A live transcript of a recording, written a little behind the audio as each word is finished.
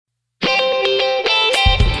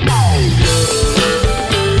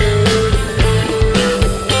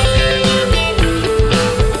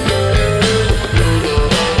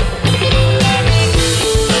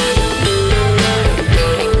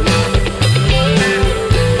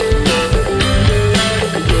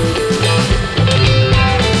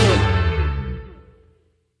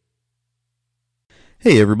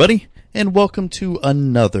Hey everybody, and welcome to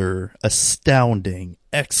another astounding,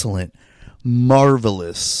 excellent,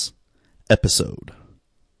 marvelous episode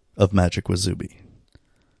of Magic with Zuby.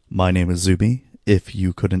 My name is Zuby, if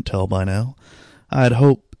you couldn't tell by now. I'd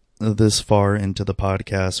hope this far into the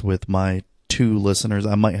podcast with my 2 listeners,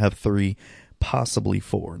 I might have 3, possibly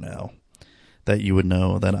 4 now, that you would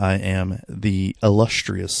know that I am the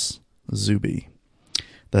illustrious Zuby.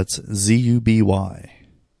 That's Z-U-B-Y.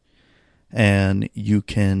 And you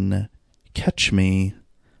can catch me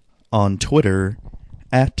on Twitter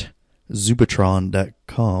at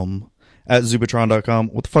Zubatron.com. At Zubatron.com.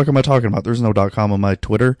 What the fuck am I talking about? There's no .com on my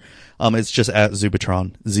Twitter. It's just at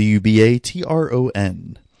Zubatron.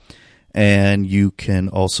 Z-U-B-A-T-R-O-N. And you can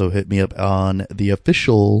also hit me up on the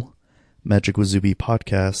official Magic with Zuby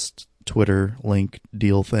podcast Twitter link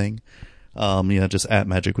deal thing. Just at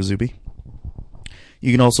Magic with Zuby.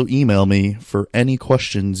 You can also email me for any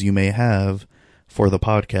questions you may have for the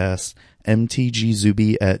podcast,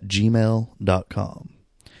 mtgzuby@gmail.com.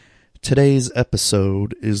 Today's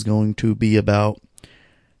episode is going to be about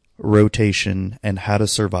rotation and how to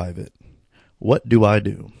survive it. What do I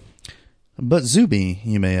do? But Zuby,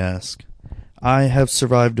 you may ask, I have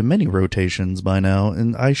survived many rotations by now,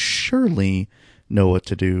 and I surely know what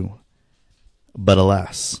to do. But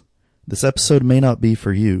alas, this episode may not be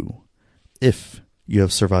for you, if you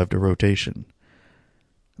have survived a rotation.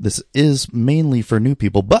 This is mainly for new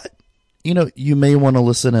people, but, you may want to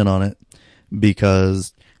listen in on it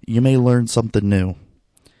because you may learn something new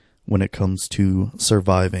when it comes to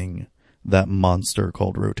surviving that monster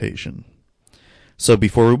called rotation. So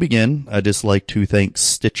before we begin, I'd just like to thank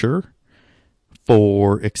Stitcher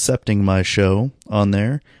for accepting my show on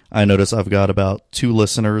there. I notice I've got about 2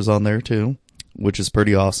 listeners on there too, which is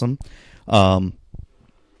pretty awesome.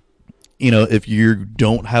 If you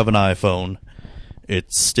don't have an iPhone,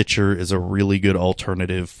 Stitcher is a really good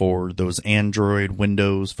alternative for those Android,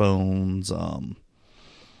 Windows phones,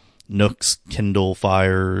 Nooks, Kindle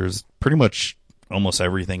Fires, pretty much almost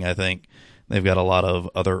everything, I think. They've got a lot of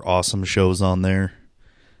other awesome shows on there,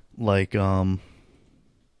 like NPR,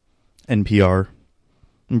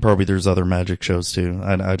 and probably there's other magic shows too.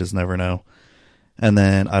 I just never know. And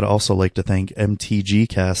then I'd also like to thank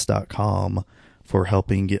mtgcast.com for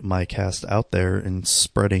helping get my cast out there and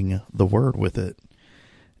spreading the word with it.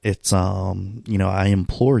 It's, I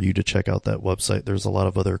implore you to check out that website. There's a lot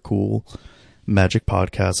of other cool magic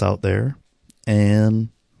podcasts out there, and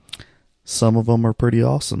some of them are pretty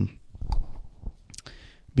awesome.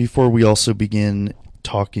 Before we also begin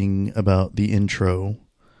talking about the intro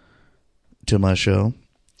to my show,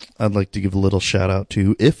 I'd like to give a little shout out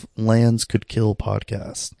to If Lands Could Kill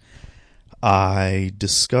podcast. I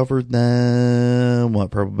discovered them,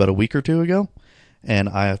 probably about a week or 2 ago, and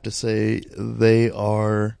I have to say, they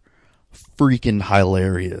are freaking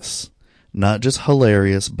hilarious. Not just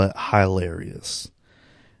hilarious, but hilarious.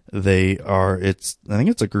 I think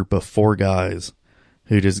it's a group of 4 guys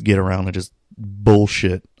who just get around and just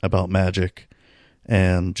bullshit about magic,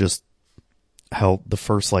 and just how the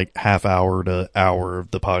first half hour to hour of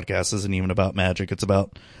the podcast isn't even about magic. It's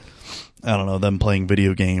about, them playing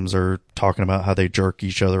video games or talking about how they jerk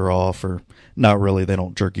each other off, or not really, they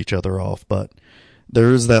don't jerk each other off, but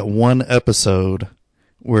there's that one episode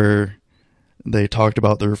where they talked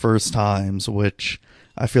about their first times, which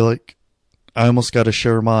I feel like I almost got to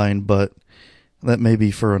share mine, but that may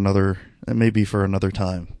be for another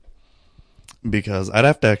time, because I'd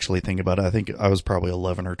have to actually think about it. I think I was probably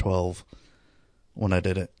 11 or 12 when I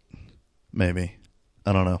did it. Maybe.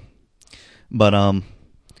 I don't know. But,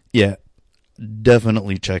 yeah.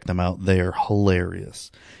 Definitely check them out. They are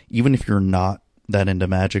hilarious. Even if you're not that into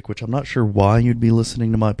magic, which I'm not sure why you'd be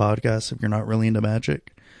listening to my podcast if you're not really into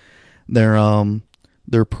magic. They're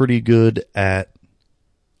pretty good at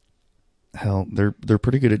they're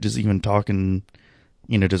pretty good at just even talking,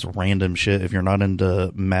 just random shit. If you're not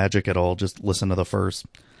into magic at all, just listen to the first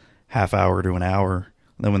half hour to an hour.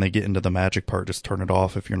 And then when they get into the magic part, just turn it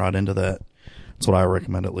off if you're not into that. That's what I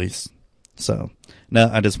recommend, at least. So, now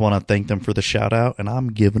I just want to thank them for the shout out, and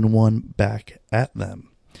I'm giving one back at them.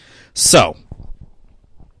 So,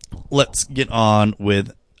 let's get on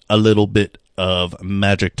with a little bit of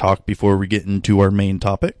magic talk before we get into our main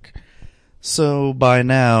topic. So, by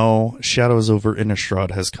now, Shadows over Innistrad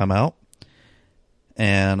has come out,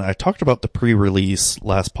 and I talked about the pre-release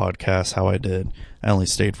last podcast, how I did. I only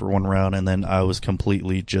stayed for 1 round, and then I was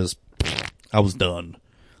completely I was done.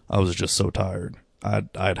 I was just so tired.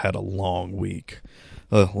 I'd had a long week.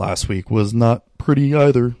 Last week was not pretty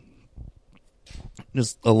either.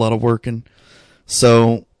 Just a lot of working.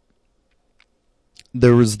 So,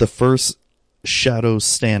 there was the first Shadow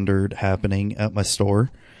Standard happening at my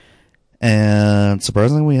store. And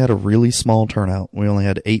surprisingly, we had a really small turnout. We only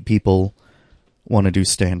had 8 people want to do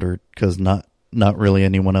Standard because not really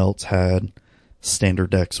anyone else had Standard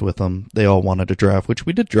decks with them. They all wanted to draft, which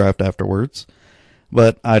we did draft afterwards.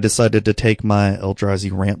 But I decided to take my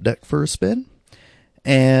Eldrazi Ramp deck for a spin.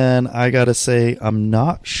 And I gotta say, I'm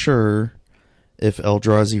not sure if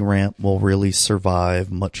Eldrazi Ramp will really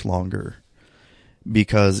survive much longer.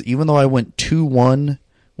 Because even though I went 2-1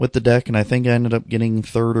 with the deck, and I think I ended up getting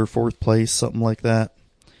 3rd or 4th place, something like that.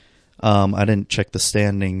 I didn't check the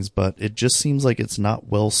standings, but it just seems like it's not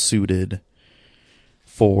well suited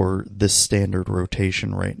for this Standard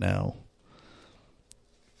rotation right now.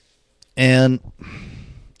 And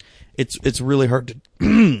it's really hard to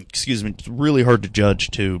excuse me, it's really hard to judge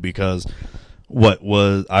too, because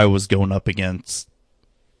I was going up against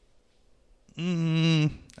I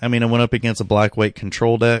went up against a black-white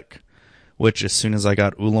control deck, which as soon as I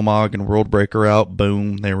got Ulamog and Worldbreaker out,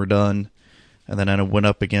 boom, they were done. And then I went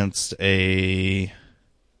up against the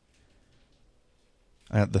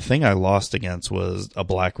thing I lost against was a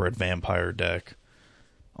black-red vampire deck,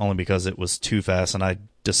 only because it was too fast and I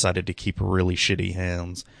decided to keep really shitty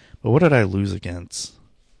hands. But what did I lose against?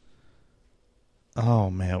 Oh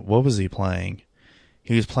man, what was he playing?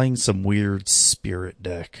 He was playing some weird spirit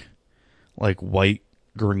deck, like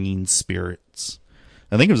white-green spirits.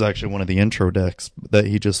 I think it was actually one of the intro decks that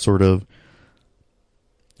he just sort of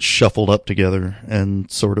shuffled up together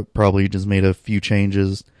and sort of probably just made a few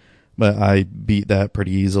changes. But I beat that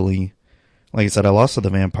pretty easily. Like I said, I lost to the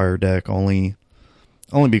vampire deck only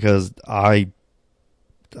because I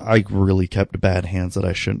really kept bad hands that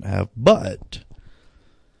I shouldn't have. But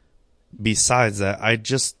besides that,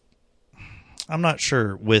 I'm not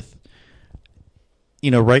sure with,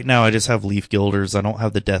 right now I just have Leaf Guilders. I don't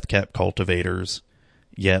have the Deathcap Cultivators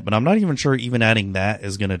yet, but I'm not even sure even adding that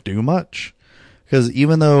is going to do much. Because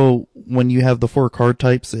even though when you have the 4 card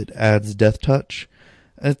types, it adds Death Touch,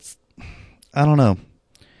 I don't know.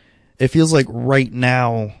 It feels like right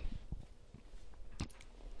now,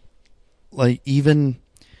 like even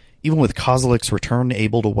with Kozilek's Return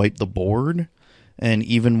able to wipe the board, and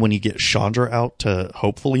even when you get Chandra out to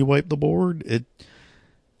hopefully wipe the board,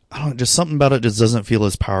 just something about it just doesn't feel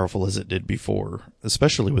as powerful as it did before,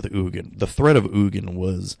 especially with Ugin. The threat of Ugin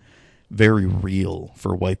was very real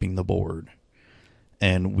for wiping the board.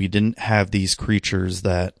 And we didn't have these creatures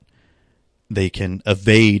that they can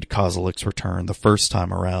evade Kozilek's Return the first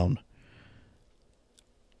time around.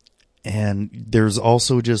 And there's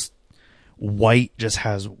also just white just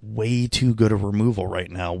has way too good a removal right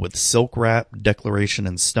now with Silk Wrap, Declaration,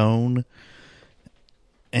 and Stone.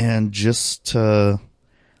 And just to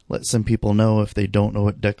let some people know if they don't know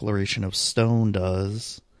what Declaration of Stone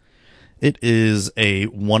does, it is a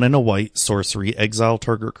 1 and a white sorcery, exile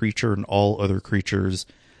target creature and all other creatures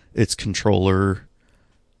its controller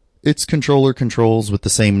controls with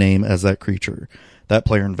the same name as that creature. That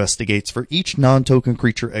player investigates for each non-token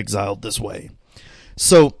creature exiled this way.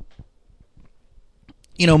 So,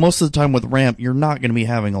 most of the time with Ramp, you're not going to be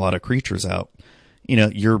having a lot of creatures out.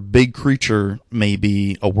 Your big creature may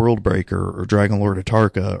be a Worldbreaker or Dragonlord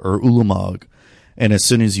Atarka or Ulamog, and as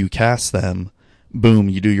soon as you cast them, boom,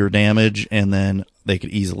 you do your damage, and then they could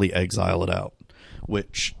easily exile it out,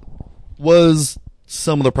 which was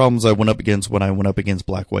some of the problems I went up against when I went up against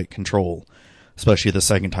Black-White Control, especially the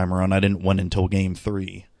second time around. I didn't win until Game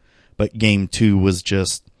 3, but Game 2 was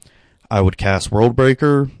just, I would cast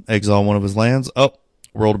Worldbreaker, exile one of his lands,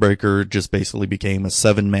 Worldbreaker just basically became a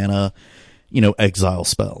 7-mana, exile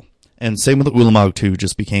spell. And same with Ulamog 2,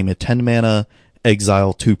 just became a 10-mana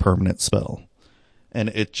exile 2 permanent spell. And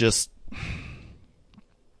it just,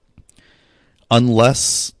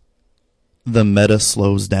 unless the meta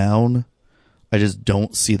slows down, I just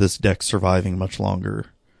don't see this deck surviving much longer.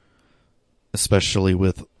 Especially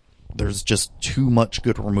with, there's just too much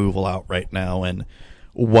good removal out right now, and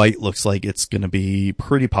white looks like it's going to be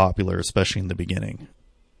pretty popular, especially in the beginning.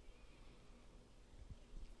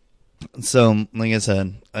 So, like I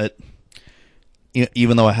said,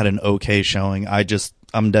 even though I had an okay showing,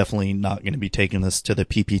 I'm definitely not going to be taking this to the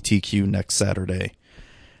PPTQ next Saturday.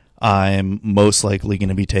 I'm most likely going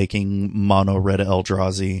to be taking Mono Red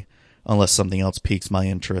Eldrazi, unless something else piques my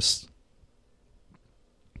interest.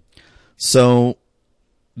 So,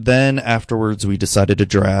 then afterwards we decided to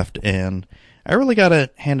draft, and I really got to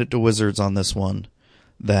hand it to Wizards on this one,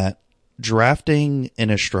 that drafting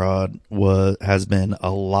Innistrad has been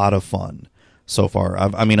a lot of fun so far.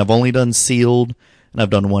 I've only done Sealed, and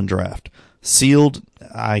I've done one draft. Sealed,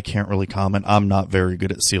 I can't really comment. I'm not very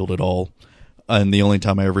good at Sealed at all. And the only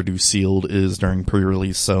time I ever do Sealed is during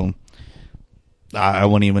pre-release, so I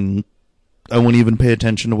wouldn't even pay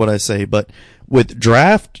attention to what I say. But with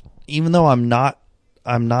draft, even though I'm not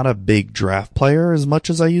a big draft player as much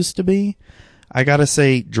as I used to be, I gotta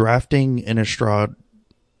say drafting Innistrad,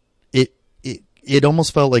 it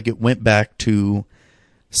almost felt like it went back to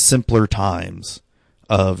simpler times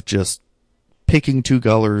of just picking 2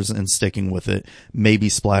 colors and sticking with it, maybe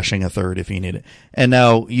splashing a third if you need it. And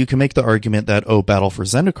now you can make the argument that, Battle for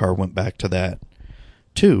Zendikar went back to that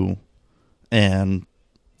too. And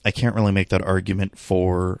I can't really make that argument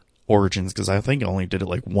for Origins because I think I only did it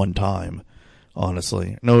like one time,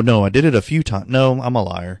 honestly. No, I did it a few times. No, I'm a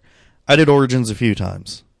liar. I did Origins a few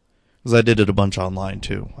times because I did it a bunch online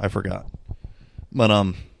too. I forgot. But,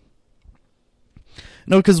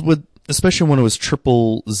 no, because especially when it was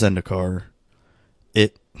triple Zendikar,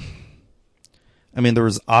 there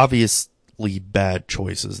was obviously bad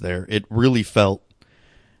choices there. It really felt,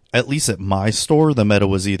 at least at my store, the meta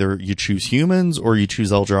was either you choose humans or you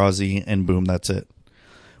choose Eldrazi, and boom, that's it.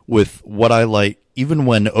 With what I like, even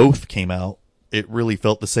when Oath came out, it really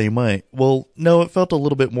felt the same way. Well, no, it felt a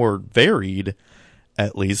little bit more varied,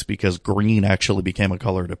 at least, because green actually became a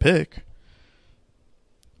color to pick.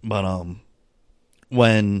 But,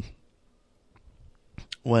 when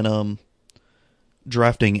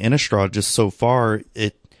drafting Innistrad just so far,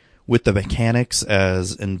 with the mechanics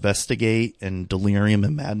as Investigate and Delirium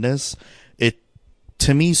and Madness,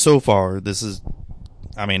 to me so far, this is,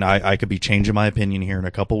 I could be changing my opinion here in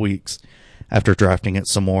a couple weeks after drafting it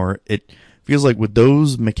some more. It feels like with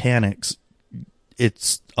those mechanics,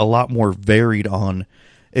 it's a lot more varied on,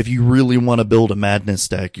 if you really want to build a Madness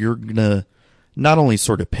deck, you're going to not only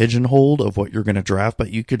sort of pigeonhole of what you're going to draft, but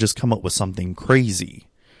you could just come up with something crazy.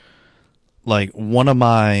 Like, one of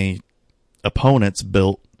my opponents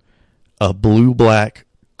built a blue-black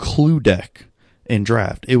clue deck in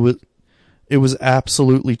draft. It was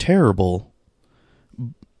absolutely terrible.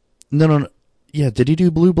 No. Yeah, did he do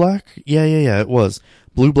blue-black? Yeah, it was.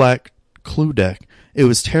 Blue-black clue deck. It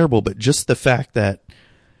was terrible, but just the fact that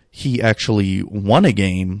he actually won a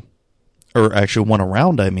game, or actually won a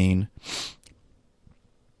round,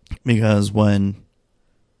 because when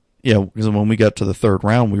we got to the third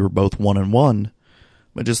round, we were both 1-1.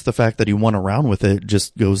 But just the fact that he won a round with it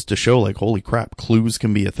just goes to show, like, holy crap, clues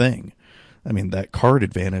can be a thing. That card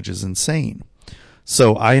advantage is insane.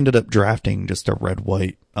 So I ended up drafting just a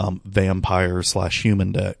red-white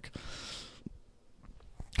vampire/human deck.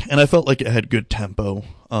 And I felt like it had good tempo.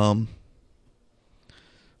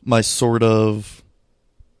 My sort of,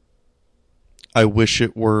 I wish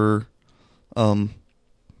it were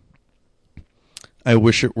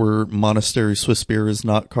Monastery Swiftspear is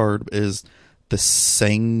not card, is the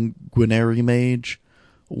Sanguinary Mage.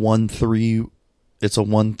 1/3. It's a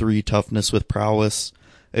 1/3 toughness with prowess.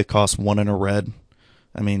 It costs 1 and a red.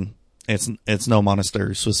 It's no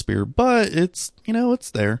Monastery Swiftspear, but it's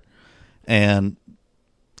there. And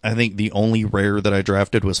I think the only rare that I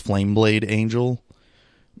drafted was Flameblade Angel,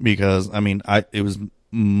 because it was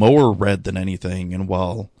more red than anything, and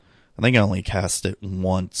while I think I only cast it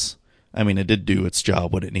once, it did do its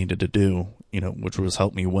job, what it needed to do, which was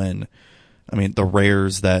help me win. The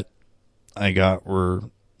rares that I got were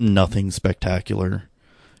nothing spectacular,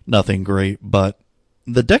 nothing great, but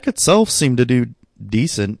the deck itself seemed to do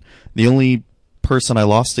decent. The only person I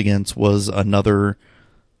lost against was another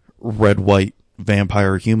red-white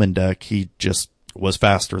vampire human deck. He just was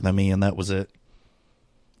faster than me, and that was it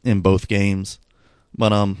in both games.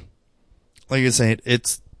 But like I say,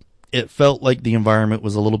 it felt like the environment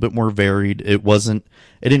was a little bit more varied. It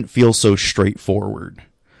didn't feel so straightforward.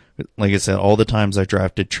 Like I said, all the times I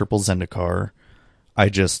drafted triple Zendikar, I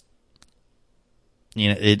just,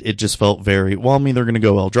 it just felt very, they're going to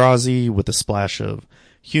go Eldrazi with a splash of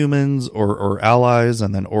humans or allies,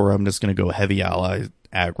 or I'm just going to go heavy ally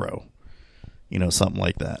aggro. Something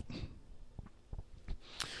like that.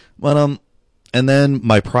 But, and then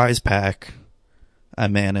my prize pack, I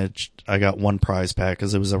got one prize pack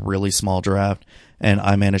because it was a really small draft, and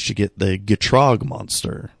I managed to get the Gitrog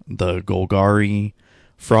monster, the Golgari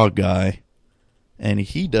frog guy. And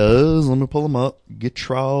he does, let me pull him up,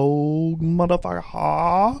 Gitrog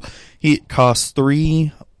motherfucker. He costs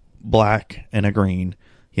 3 black and a green.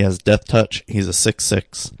 He has Death Touch. He's a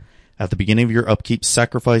 6/6. At the beginning of your upkeep,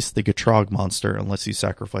 sacrifice the Gitrog monster unless you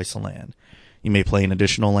sacrifice a land. You may play an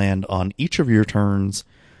additional land on each of your turns.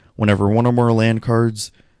 Whenever one or more land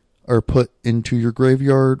cards are put into your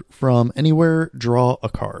graveyard from anywhere, draw a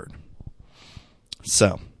card.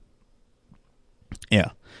 So,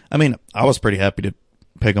 yeah. I was pretty happy to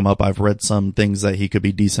pick him up. I've read some things that he could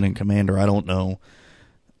be decent in Commander. I don't know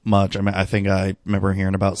much. I mean, I think I remember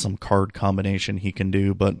hearing about some card combination he can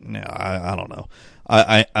do, but I don't know.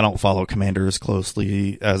 I don't follow Commander as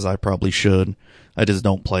closely as I probably should. I just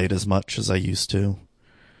don't play it as much as I used to.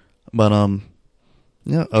 But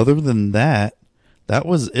yeah, other than that, that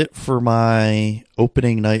was it for my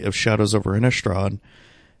opening night of Shadows over Innistrad.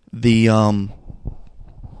 The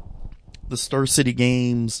Star City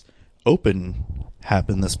Games Open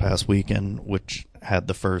happened this past weekend, which had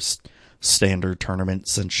the first standard tournament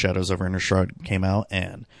since Shadows over Innistrad came out,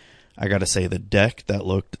 and I gotta say the deck that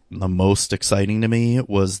looked the most exciting to me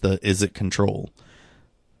was the Izzet Control.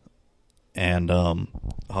 And hold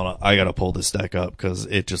on, I gotta pull this deck up because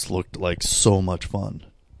it just looked like so much fun.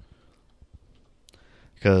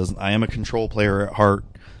 Because I am a control player at heart,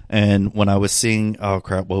 and when I was seeing, oh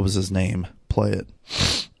crap, what was his name? Play it.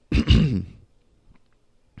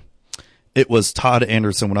 It was Todd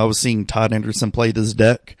Anderson. When I was seeing Todd Anderson play this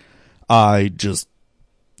deck, I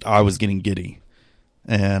was getting giddy.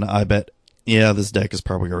 And I bet, yeah, this deck has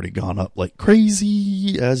probably already gone up like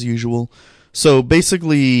crazy, as usual. So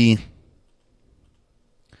basically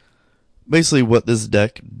what this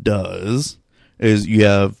deck does is you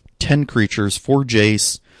have 10 creatures, 4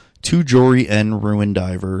 Jace, 2 Jory, and Ruin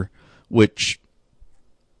Diver, which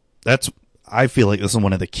I feel like this is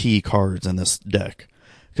one of the key cards in this deck.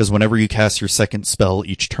 Because whenever you cast your second spell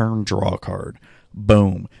each turn, draw a card.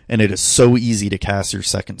 Boom. And it is so easy to cast your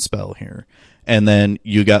second spell here. And then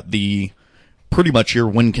you got the pretty much your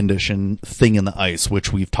win condition Thing in the Ice,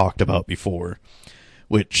 which we've talked about before.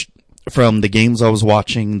 Which, from the games I was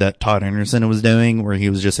watching that Todd Anderson was doing, where he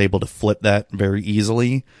was just able to flip that very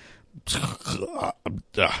easily, I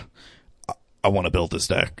want to build this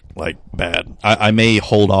deck, like, bad. I may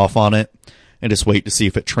hold off on it and just wait to see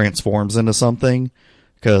if it transforms into something,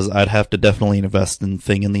 because I'd have to definitely invest in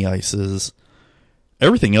Thing in the Ices.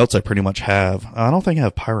 Everything else I pretty much have. I don't think I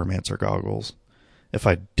have Pyromancer goggles. If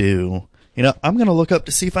I do, I'm going to look up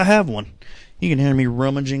to see if I have one. You can hear me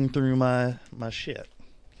rummaging through my shit.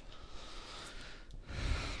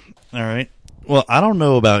 Alright. Well, I don't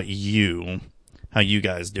know about you, how you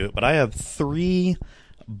guys do it, but I have 3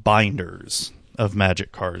 binders of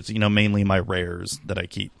Magic cards. Mainly my rares that I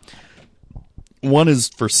keep. One is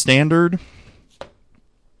for Standard,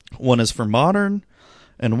 one is for Modern,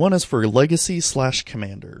 and one is for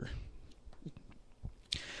Legacy/Commander.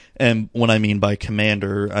 And when I mean by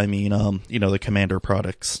Commander, I mean, the Commander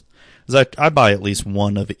products. I buy at least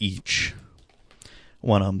one of each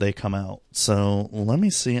when they come out. So, let me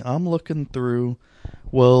see. I'm looking through.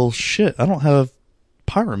 Well, shit, I don't have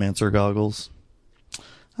Pyromancer goggles.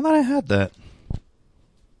 I thought I had that.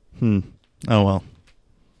 Oh, well.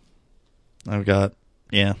 I've got,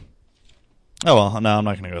 yeah. Oh, well, no, I'm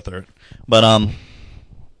not going to go through it. But,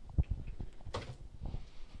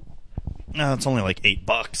 no, it's only like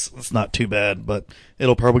 $8. It's not too bad, but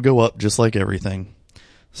it'll probably go up just like everything.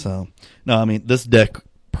 So, no, I mean, this deck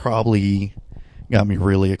probably got me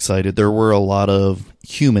really excited. There were a lot of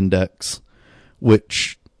human decks,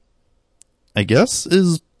 which I guess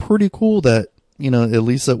is pretty cool that, at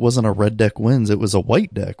least it wasn't a red deck wins. It was a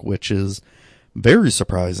white deck, which is very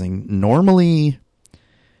surprising. Normally,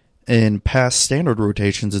 in past Standard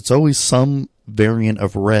rotations, it's always some variant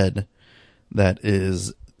of red that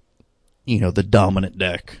is, the dominant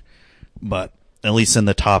deck. But at least in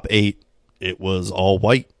the top 8, it was all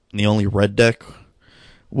white. And the only red deck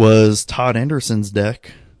was Todd Anderson's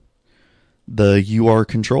deck, the UR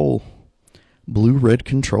Control, Blue-Red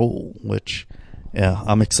Control, which, yeah,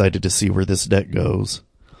 I'm excited to see where this deck goes.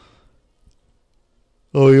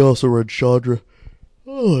 Oh, he also read Chandra.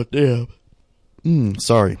 Oh, damn.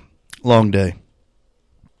 Sorry. Long day.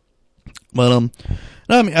 But, no,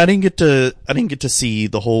 I mean, I didn't get to see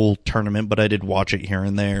the whole tournament, but I did watch it here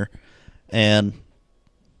and there. And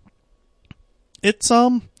it's, I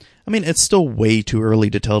mean, it's still way too early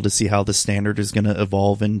to tell to see how the Standard is going to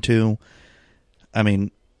evolve into. I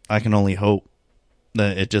mean, I can only hope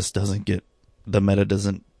that it just doesn't get, the meta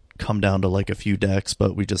doesn't come down to like a few decks,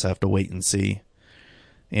 but we just have to wait and see.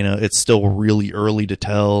 It's still really early to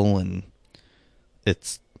tell, and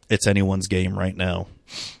it's anyone's game right now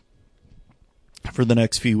for the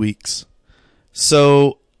next few weeks.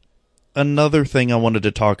 So, another thing I wanted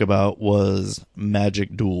to talk about was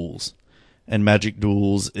Magic Duels. And Magic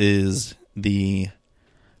Duels is the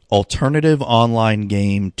alternative online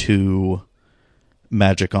game to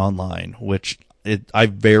Magic Online, which I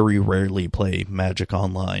very rarely play Magic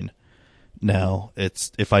Online. Now,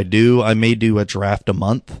 if I do, I may do a draft a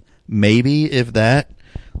month, maybe, if that.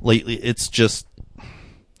 Lately, it's just,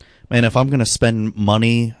 man, if I'm going to spend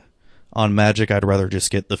money on Magic, I'd rather just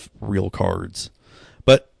get the real cards.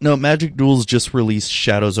 But no, Magic Duels just released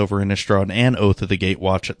Shadows over Innistrad and Oath of the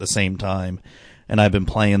Gatewatch at the same time. And I've been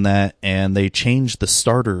playing that, and they changed the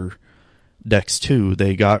starter decks too.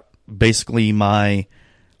 They got basically my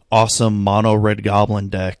awesome mono red goblin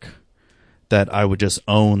deck that I would just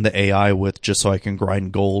own the AI with just so I can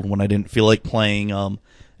grind gold when I didn't feel like playing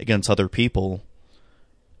against other people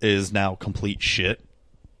is now complete shit.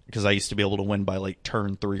 Because I used to be able to win by like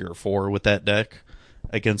turn 3 or 4 with that deck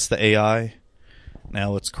against the AI.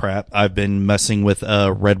 Now it's crap. I've been messing with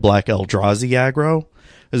red-black Eldrazi aggro.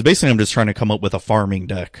 Because basically I'm just trying to come up with a farming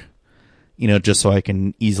deck. You know, just so I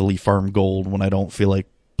can easily farm gold when I don't feel like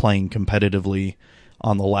playing competitively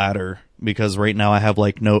on the ladder. Because right now I have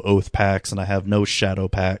like no Oath packs and I have no Shadow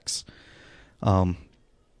packs. I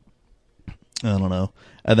don't know.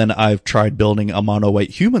 And then I've tried building a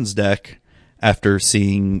mono-white humans deck after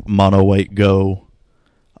seeing mono-white go,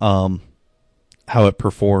 how it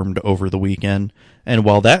performed over the weekend. And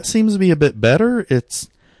while that seems to be a bit better, it's,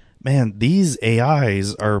 man, these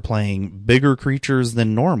AIs are playing bigger creatures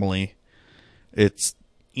than normally. It's,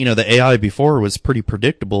 you know, the AI before was pretty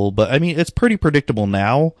predictable, but I mean, it's pretty predictable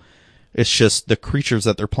now. It's just the creatures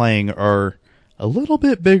that they're playing are a little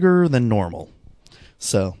bit bigger than normal.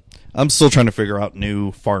 So I'm still trying to figure out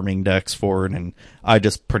new farming decks for it, and I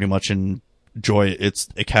just pretty much enjoy it. It's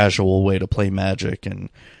a casual way to play Magic, and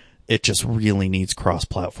it just really needs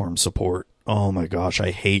cross-platform support. Oh my gosh,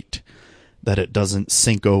 I hate that it doesn't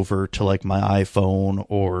sync over to like my iPhone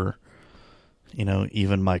or, you know,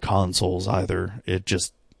 even my consoles either. It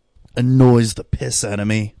just annoys the piss out of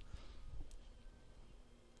me.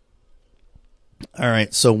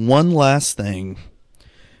 Alright, so one last thing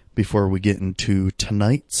before we get into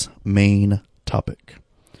tonight's main topic.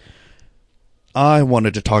 I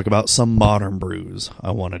wanted to talk about some modern brews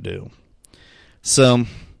I want to do. So,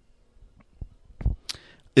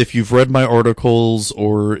 if you've read my articles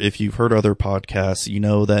or if you've heard other podcasts, you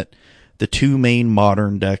know that the two main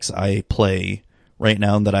modern decks I play right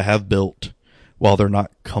now that I have built, while they're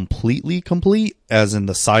not completely complete, as in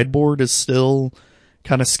the sideboard is still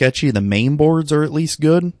kind of sketchy, the main boards are at least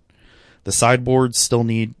good. The sideboards still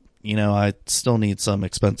need, you know, I still need some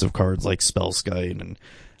expensive cards like Spellskite, and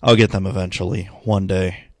I'll get them eventually, one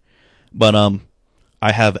day. But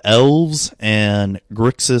I have Elves and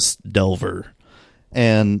Grixis Delver.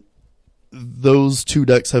 And those two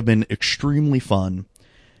decks have been extremely fun.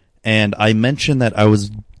 And I mentioned that I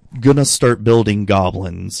was gonna start building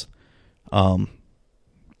goblins. And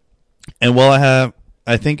while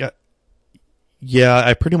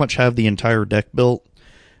I pretty much have the entire deck built,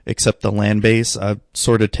 except the land base. I've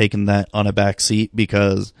sort of taken that on a back seat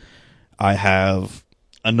because I have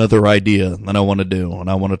another idea that I want to do, and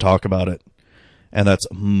I want to talk about it. And that's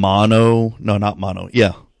mono. No, not mono.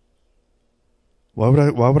 Yeah. Why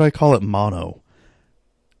would I call it mono?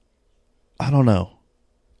 I don't know.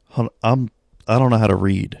 I don't know how to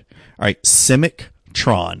read. All right, Simic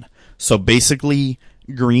Tron. So basically,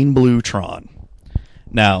 green-blue Tron.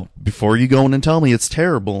 Now, before you go in and tell me it's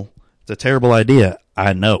terrible, it's a terrible idea,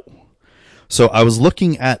 I know. So I was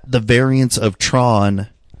looking at the variants of Tron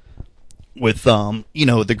with, you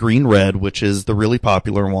know, the green-red, which is the really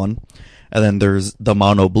popular one. And then there's the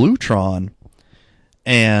mono-blue Tron.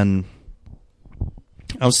 And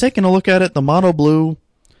I was taking a look at it. The mono-blue,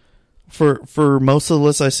 for most of the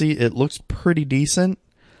lists I see, it looks pretty decent.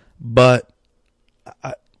 But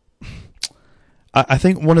I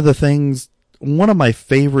think one of my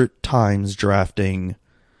favorite times drafting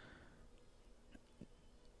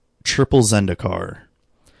triple Zendikar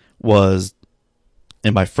was,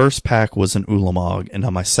 in my first pack was an Ulamog, and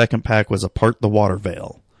on my second pack was a Part the Water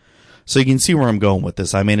Veil. So you can see where I'm going with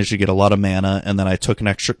this. I managed to get a lot of mana, and then I took an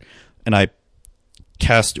extra, and I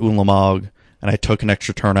cast Ulamog, and I took an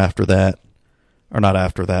extra turn after that. Or not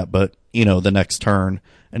after that, but, you know, the next turn,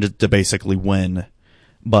 and to basically win.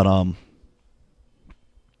 But,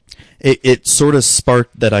 it sort of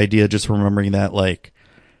sparked that idea, just remembering that, like,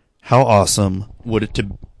 how awesome would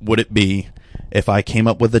it be if I came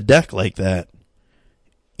up with a deck like that?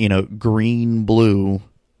 You know, green, blue,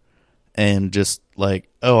 and just like,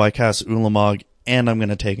 oh, I cast Ulamog, and I'm going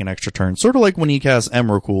to take an extra turn. Sort of like when you cast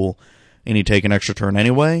Emrakul, and you take an extra turn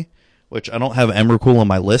anyway, which I don't have Emrakul on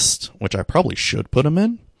my list, which I probably should put him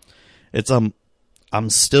in. It's, I'm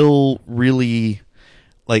still really,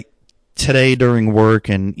 like, today during work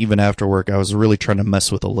and even after work, I was really trying to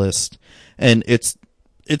mess with a list. And it's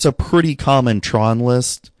a pretty common Tron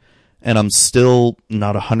list, and I'm still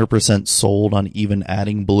not 100% sold on even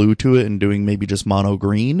adding blue to it and doing maybe just mono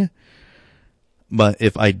green. But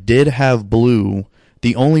if I did have blue,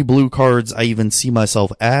 the only blue cards I even see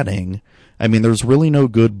myself adding, I mean, there's really no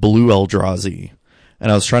good blue Eldrazi.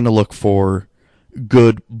 And I was trying to look for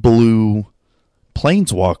good blue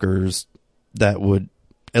planeswalkers that would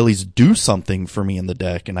at least do something for me in the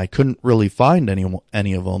deck, and I couldn't really find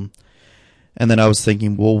any of them. And then I was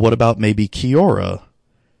thinking, well, what about maybe Kiora?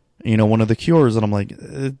 One of the Cures, and I'm like,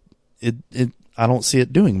 I don't see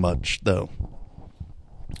it doing much though.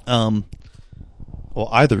 Well,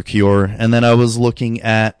 either Cure, and then I was looking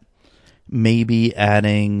at maybe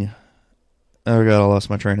adding. Oh god, I lost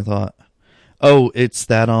my train of thought. Oh, it's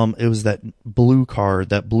that it was that blue card,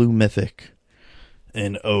 that blue mythic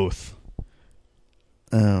in Oath.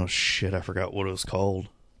 Oh shit, I forgot what it was called.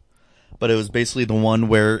 But it was basically the one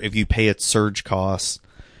where if you pay its surge costs,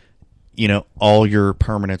 all your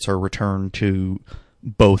permanents are returned to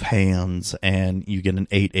both hands and you get an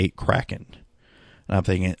 8/8 Kraken. And I'm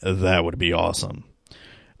thinking that would be awesome.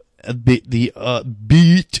 The other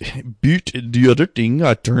thing,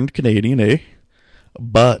 I turned Canadian, eh?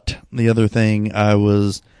 But the other thing I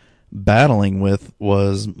was battling with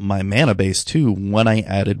was my mana base too when I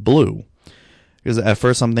added blue. Because at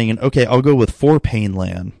first I'm thinking, okay, I'll go with 4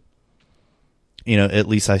 Painland. At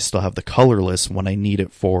least I still have the colorless when I need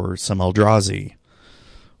it for some Eldrazi.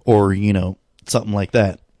 Or, something like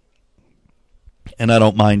that. And I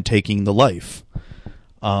don't mind taking the life.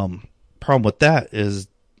 Problem with that is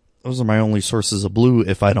those are my only sources of blue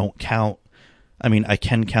if I don't count. I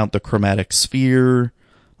can count the Chromatic Sphere,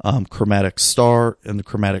 Chromatic Star, and the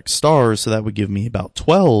Chromatic Stars, so that would give me about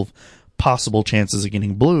 12 possible chances of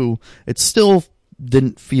getting blue. It still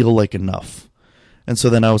didn't feel like enough. And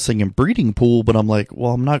so then I was thinking Breeding Pool, but I'm like,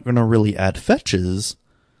 well, I'm not going to really add fetches,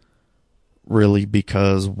 really,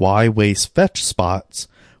 because why waste fetch spots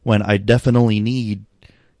when I definitely need,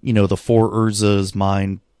 the 4 Urza's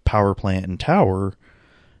Mine, Power Plant, and Tower.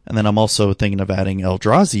 And then I'm also thinking of adding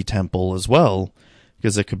Eldrazi Temple as well,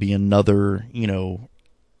 because it could be another,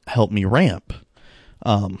 help me ramp.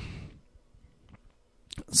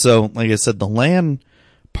 So, like I said, the land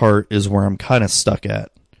part is where I'm kind of stuck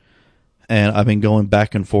at. And I've been going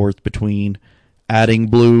back and forth between adding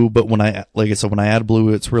blue, but when I add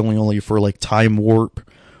blue, it's really only for like Time Warp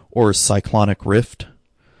or Cyclonic Rift.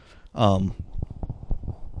 And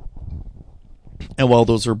while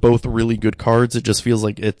those are both really good cards, it just feels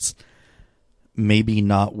like it's maybe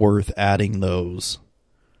not worth adding those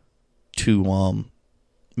to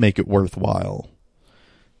make it worthwhile.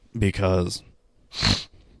 Because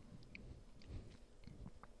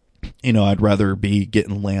I'd rather be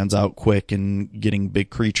getting lands out quick and getting big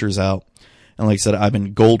creatures out. And like I said, I've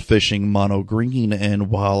been goldfishing mono green, and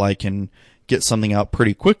while I can get something out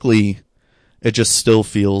pretty quickly, it just still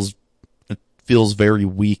feels very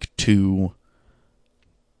weak to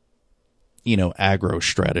aggro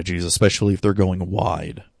strategies, especially if they're going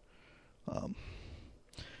wide.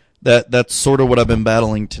 That's sort of what I've been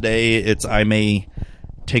battling today. I may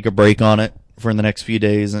take a break on it for the next few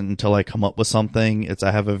days until I come up with something.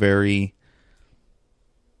 I have a very,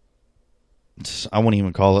 I won't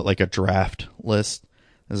even call it like a draft list.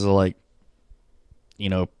 This is like,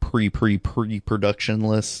 pre-production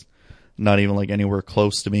list. Not even like anywhere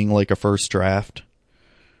close to being like a first draft.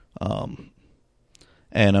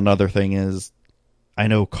 And another thing is, I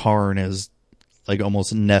know Karn is like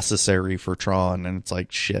almost necessary for Tron, and it's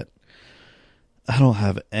like, shit, I don't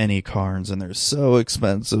have any Karns and they're so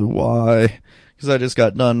expensive. Why? Because I just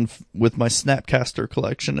got done with my Snapcaster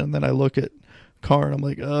collection, and then I look at Karn, I'm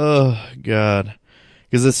like, oh god.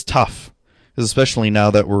 Because it's tough. Because especially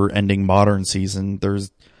now that we're ending Modern season,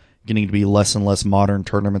 there's getting to be less and less Modern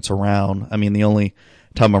tournaments around. The only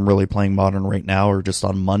time I'm really playing Modern right now are just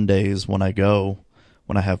on Mondays when I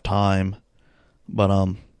have time.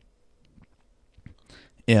 But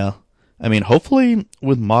yeah. Hopefully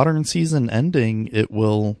with Modern season ending, it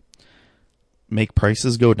will make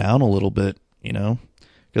prices go down a little bit,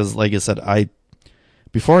 because like I said,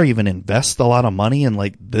 before I even invest a lot of money in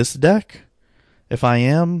like this deck, if I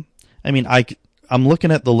am, I'm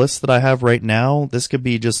looking at the list that I have right now. This could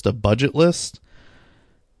be just a budget list,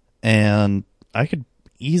 and I could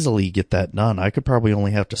easily get that done. I could probably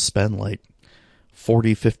only have to spend like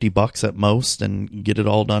 $40-$50 at most and get it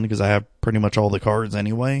all done, because I have pretty much all the cards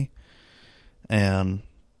anyway. And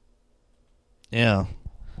yeah,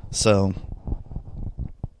 so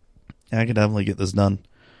I could definitely get this done.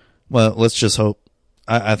 Well, let's just hope.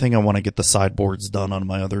 I think I want to get the sideboards done on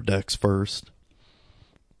my other decks first,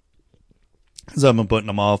 because I've been putting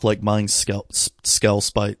them off, like mine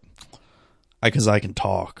Skellspite, because I can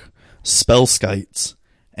talk, Spellskites,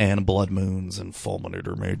 and Blood Moons, and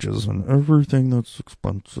Fulminator Mages, and everything that's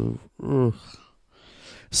expensive. Ugh.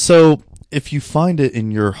 So, if you find it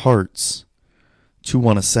in your hearts to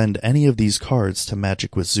want to send any of these cards to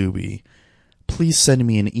Magic with Zuby, please send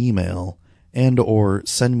me an email and or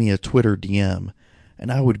send me a Twitter DM,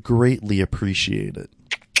 and I would greatly appreciate it.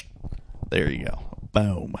 There you go.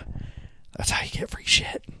 Boom. That's how you get free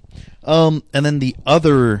shit. And then the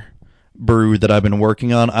other brew that I've been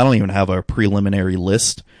working on, I don't even have a preliminary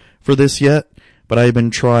list for this yet, but I've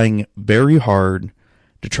been trying very hard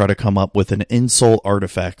to try to come up with an insole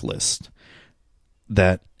artifact list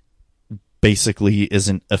that basically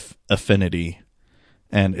isn't affinity.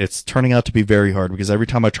 And it's turning out to be very hard because every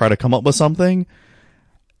time I try to come up with something,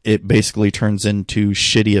 it basically turns into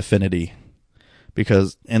shitty affinity.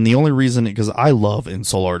 And the only reason, because I love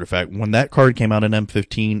Insole Artifact. When that card came out in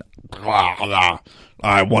M15,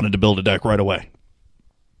 I wanted to build a deck right away.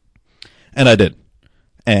 And I did.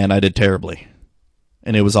 And I did terribly.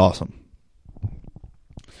 And it was awesome.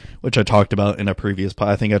 Which I talked about in a previous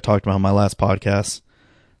I think I talked about in my last podcast.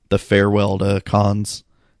 The farewell to Khans.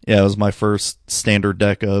 Yeah, it was my first standard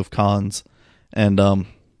deck of Khans. And,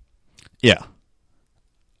 yeah.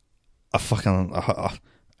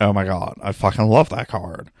 Oh my god, I fucking love that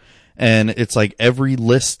card. And it's like every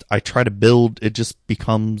list I try to build, it just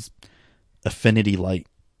becomes affinity light.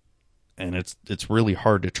 And it's really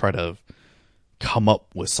hard to try to come up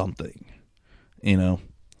with something,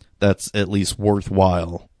 that's at least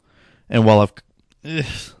worthwhile. And while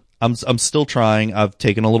I'm still trying, I've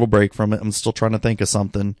taken a little break from it. I'm still trying to think of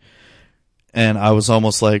something. And I was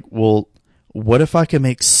almost like, well, what if I could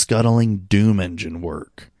make Scuttling Doom Engine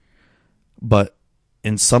work? But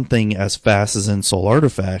in something as fast as Insole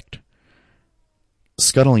Artifact,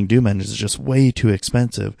 Scuttling Doom Engine is just way too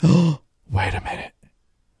expensive. Wait a minute.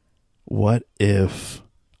 What if...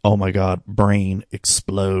 Oh my god, brain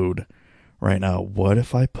explode right now. What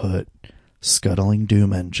if I put Scuttling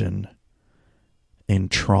Doom Engine in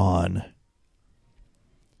Tron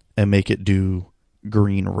and make it do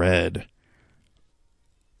green-red?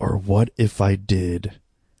 Or what if I did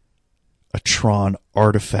a Tron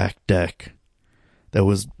artifact deck that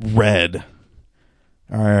was red?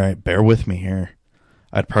 Alright, bear with me here.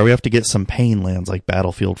 I'd probably have to get some pain lands like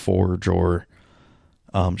Battlefield Forge or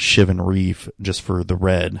Shivan Reef just for the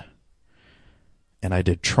red. And I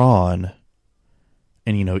did Tron,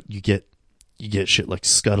 and you get shit like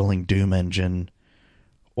Scuttling Doom Engine,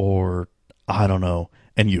 or I don't know,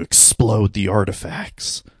 and you explode the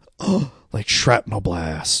artifacts. Like Shrapnel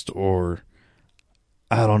Blast, or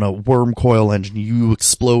I don't know, Worm Coil Engine. You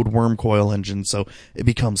explode Worm Coil Engine, so it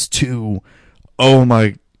becomes two. Oh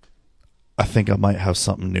my, I think I might have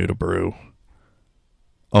something new to brew.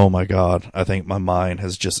 Oh my god, I think my mind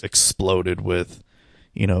has just exploded with,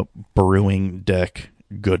 brewing deck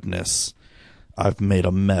goodness. I've made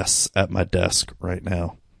a mess at my desk right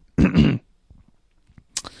now.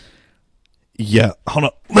 Yeah, hold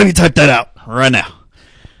on, let me type that out right now.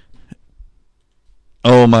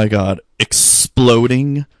 Oh my god,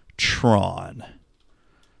 Exploding Tron.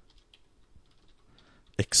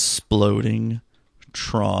 Exploding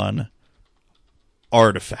Tron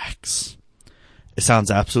artifacts. It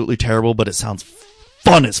sounds absolutely terrible, but it sounds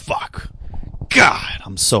fun as fuck. God,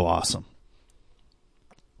 I'm so awesome.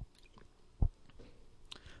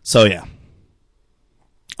 So yeah,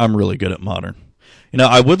 I'm really good at Modern.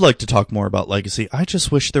 I would like to talk more about Legacy. I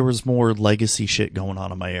just wish there was more Legacy shit going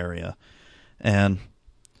on in my area. And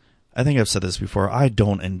I think I've said this before, I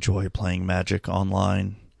don't enjoy playing Magic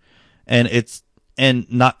Online. I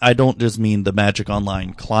don't just mean the Magic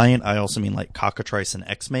Online client, I also mean like Cockatrice and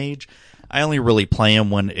X-Mage. I only really play them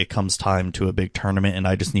when it comes time to a big tournament and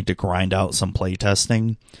I just need to grind out some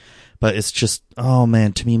playtesting. But it's just, oh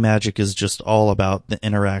man, to me Magic is just all about the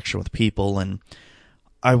interaction with people, and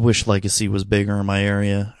I wish Legacy was bigger in my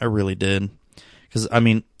area. I really did. Because,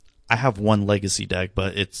 I have one Legacy deck,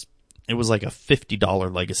 but it was like a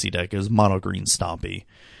 $50 Legacy deck. It was Mono Green Stompy.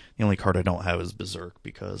 The only card I don't have is Berserk,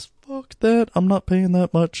 because fuck that, I'm not paying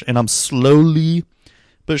that much. And I'm slowly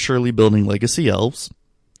but surely building Legacy Elves.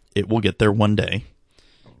 It will get there one day.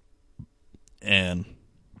 And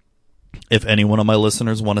if any one of my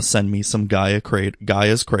listeners want to send me some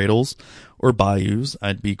Gaia's Cradles or Bayous,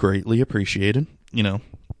 I'd be greatly appreciated. You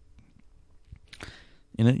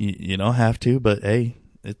don't have to, but hey,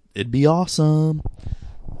 it'd be awesome.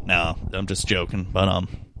 No, I'm just joking. But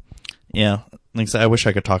yeah, like I said, I wish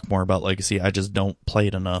I could talk more about Legacy. I just don't play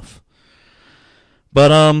it enough.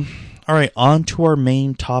 But all right, on to our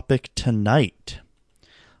main topic tonight.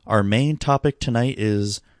 Our main topic tonight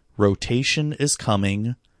is rotation is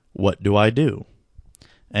coming. What do I do?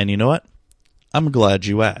 And you know what? I'm glad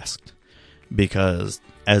you asked, because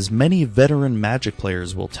as many veteran Magic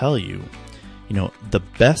players will tell you, the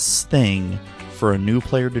best thing for a new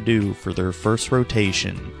player to do for their first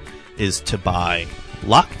rotation is to buy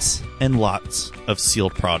lots and lots of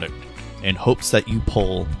sealed product in hopes that you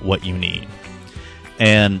pull what you need.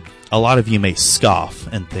 And a lot of you may scoff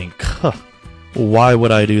and think, why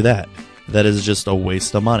would I do that? That is just a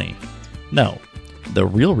waste of money. No, the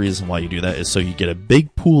real reason why you do that is so you get a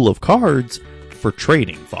big pool of cards for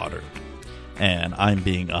trading fodder. And I'm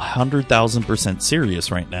being 100,000%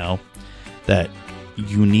 serious right now that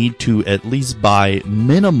you need to at least buy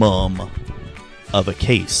minimum of a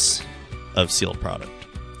case of sealed product.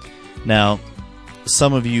 Now,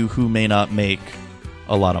 some of you who may not make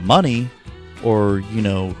a lot of money, or,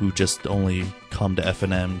 who just only come to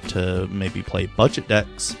F&M to maybe play budget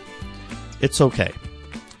decks, it's okay.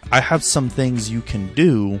 I have some things you can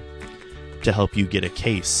do to help you get a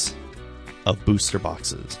case of booster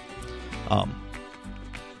boxes.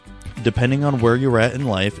 Depending on where you're at in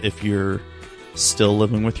life, if you're still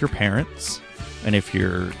living with your parents, and if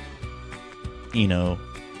you're,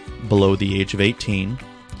 below the age of 18,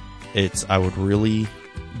 I would really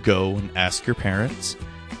go and ask your parents,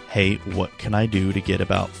 hey, what can I do to get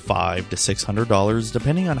about $500 to $600,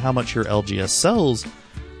 depending on how much your LGS sells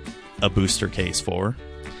a booster case for,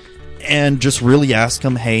 and just really ask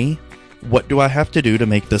them, hey, what do I have to do to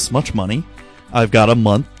make this much money? I've got a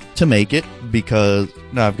month to make it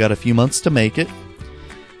I've got a few months to make it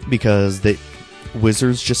because the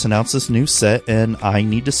Wizards just announced this new set and I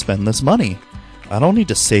need to spend this money. I don't need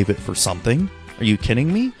to save it for something. Are you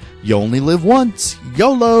kidding me? You only live once.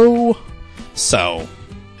 YOLO! So,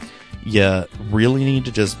 you really need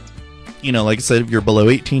to just, like I said, if you're below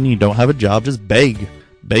 18 and you don't have a job, just beg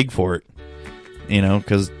for it.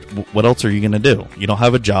 Because what else are you going to do? You don't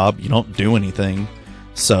have a job, you don't do anything,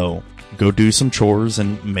 so go do some chores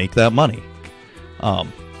and make that money.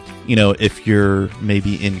 If you're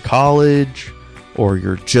maybe in college or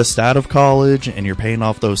you're just out of college and you're paying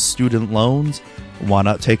off those student loans, why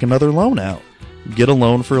not take another loan out? Get a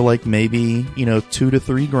loan for maybe, $2,000 to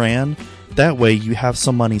 $3,000. That way you have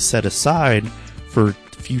some money set aside for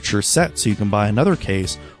future sets so you can buy another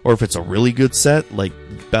case. Or if it's a really good set like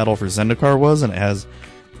Battle for Zendikar was and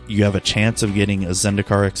you have a chance of getting a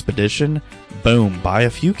Zendikar Expedition, boom, buy a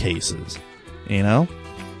few cases.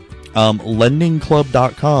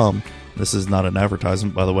 Lendingclub.com, this is not an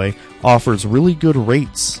advertisement by the way, offers really good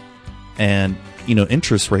rates and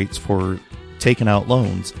interest rates for taking out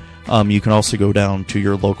loans. You can also go down to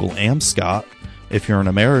your local AmScot if you're in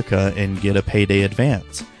America and get a payday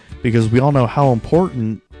advance, because we all know how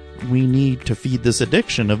important we need to feed this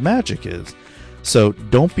addiction of Magic is. So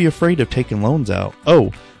don't be afraid of taking loans out.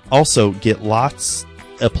 Oh, also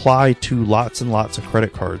apply to lots and lots of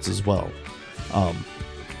credit cards as well.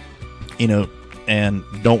 And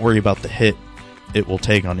don't worry about the hit it will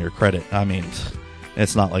take on your credit. I mean,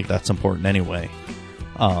 it's not like that's important anyway.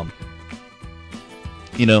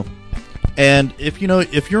 And if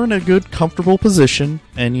you're in a good, comfortable position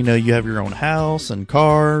and, you have your own house and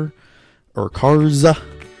car or cars,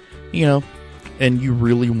 and you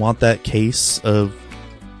really want that case of,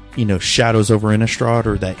 Shadows over Innistrad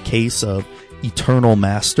or that case of Eternal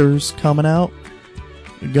Masters coming out,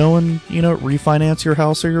 go and, refinance your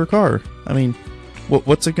house or your car. I mean,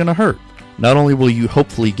 what's it going to hurt? Not only will you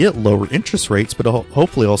hopefully get lower interest rates, but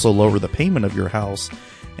hopefully also lower the payment of your house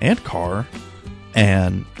and car,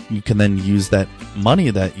 and you can then use that money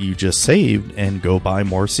that you just saved and go buy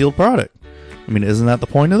more sealed product. I mean, isn't that the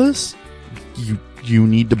point of this? You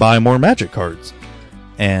need to buy more Magic cards.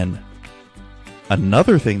 And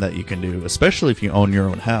another thing that you can do, especially if you own your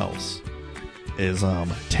own house, is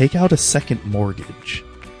take out a second mortgage.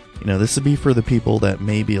 This would be for the people that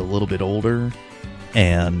may be a little bit older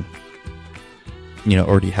and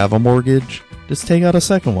already have a mortgage. Just take out a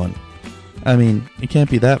second one. I mean, it can't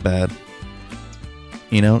be that bad.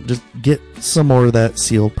 Just get some more of that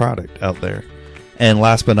sealed product out there. And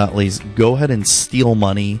last but not least, go ahead and steal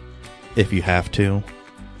money if you have to.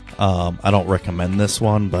 I don't recommend this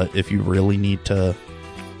one, but if you really need to,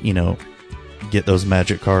 get those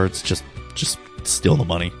Magic cards, just steal the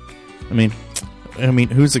money. I mean,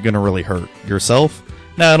 who's it going to really hurt? Yourself?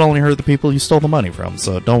 Nah, it only hurt the people you stole the money from,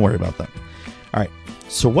 so don't worry about that. Alright,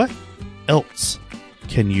 so what else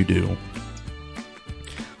can you do?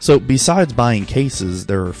 So besides buying cases,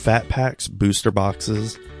 there are fat packs, booster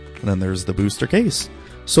boxes, and then there's the booster case.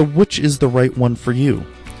 So which is the right one for you?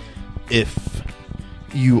 If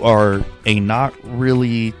you are a not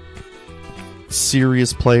really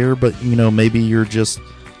serious player, but maybe you're just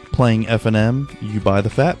playing F&M, you buy the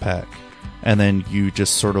fat pack. And then you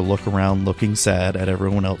just sort of look around looking sad at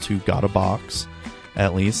everyone else who got a box,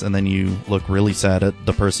 at least. And then you look really sad at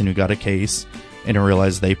the person who got a case and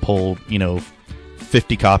realize they pulled,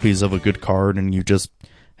 50 copies of a good card, and you just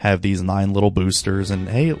have these 9 little boosters, and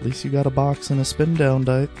hey, at least you got a box and a spin down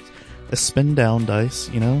dice,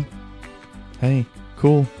 you know? Hey,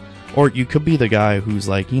 cool. Or you could be the guy who's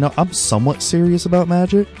like, you know, I'm somewhat serious about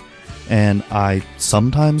Magic, and I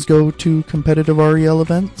sometimes go to competitive REL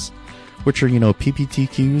events, which are, you know,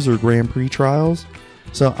 PPTQs or Grand Prix trials.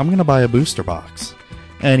 So I'm going to buy a booster box.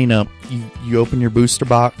 And, you know, you open your booster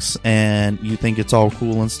box and you think it's all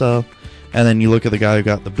cool and stuff. And then you look at the guy who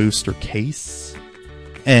got the booster case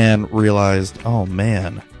and realized, oh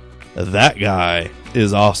man, that guy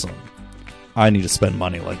is awesome. I need to spend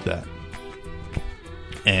money like that.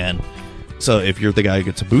 And so if you're the guy who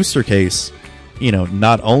gets a booster case, you know,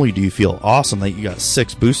 not only do you feel awesome that you got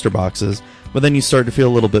 6 booster boxes, but then you start to feel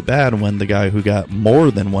a little bit bad when the guy who got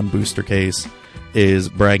more than 1 booster case is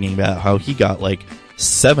bragging about how he got like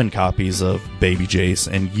 7 copies of Baby Jace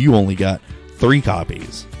and you only got 3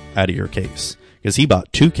 copies out of your case because he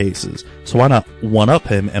bought 2 cases. So why not one up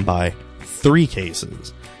him and buy 3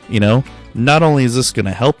 cases? You know, not only is this going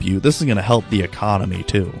to help you, this is going to help the economy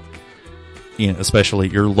too. You know, especially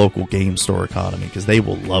your local game store economy, because they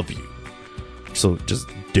will love you. So just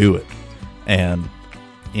do it. And,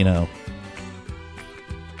 you know,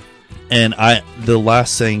 and the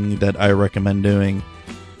last thing that I recommend doing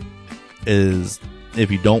is,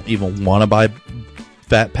 if you don't even want to buy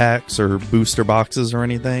fat packs or booster boxes or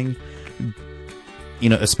anything, you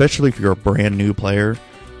know, especially if you're a brand new player,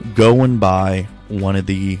 go and buy one of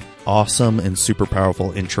the awesome and super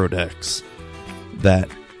powerful intro decks that,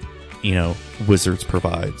 you know, Wizards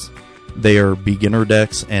provides. They are beginner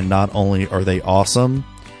decks, and not only are they awesome,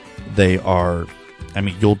 they are, I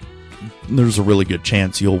mean, there's a really good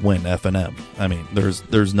chance you'll win FNM. I mean,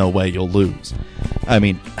 there's no way you'll lose. I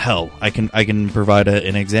mean, hell, I can provide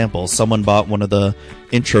an example. Someone bought one of the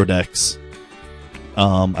intro decks.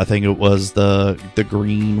 I think it was the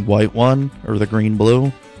green white one or the green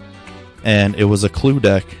blue, and it was a clue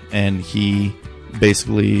deck, and he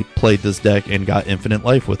basically played this deck and got infinite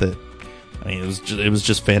life with it. I mean, it was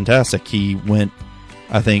just fantastic. He went,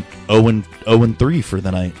 I think, 0-3 for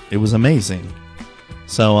the night. It was amazing.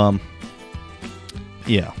 So,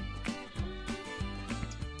 yeah.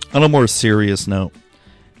 On a more serious note,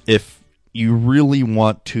 if you really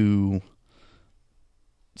want to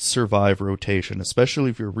survive rotation, especially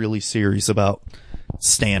if you're really serious about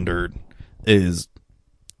standard, is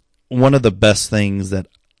one of the best things that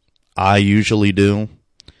I usually do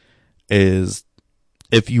is,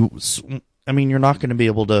 you're not going to be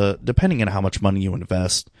able to, depending on how much money you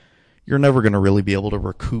invest, you're never going to really be able to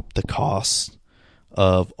recoup the cost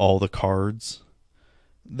of all the cards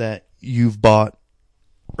that you've bought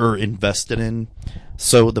or invested in.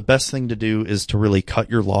 So the best thing to do is to really cut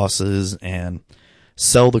your losses and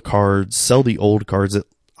sell the cards, sell the old cards at,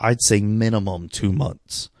 I'd say, minimum 2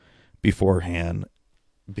 months beforehand,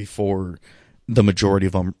 before the majority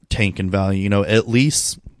of them tank in value. You know, at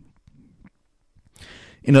least,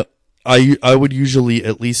 you know, I would usually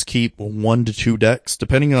at least keep 1 to 2 decks,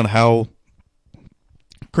 depending on how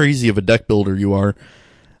crazy of a deck builder you are.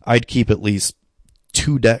 I'd keep at least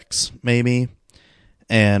 2 decks, maybe,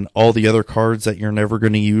 and all the other cards that you're never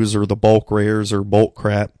going to use, or the bulk rares or bulk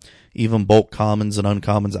crap, even bulk commons and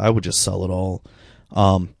uncommons, I would just sell it all.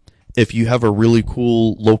 If you have a really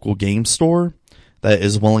cool local game store that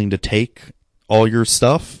is willing to take all your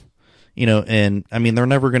stuff, you know, and I mean, they're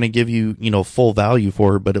never going to give you, you know, full value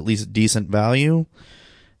for it, but at least decent value,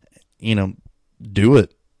 you know, do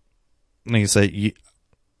it. Like I say,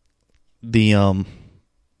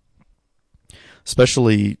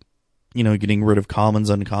 especially, you know, getting rid of commons,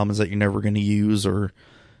 uncommons that you're never going to use, or,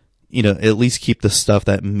 you know, at least keep the stuff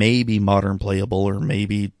that may be modern playable or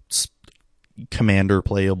maybe commander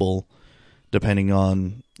playable, depending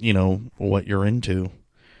on, you know, what you're into.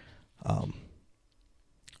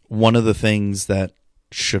 One of the things that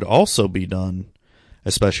should also be done,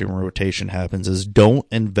 especially when rotation happens, is don't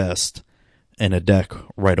invest in a deck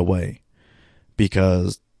right away.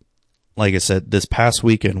 Because, like I said, this past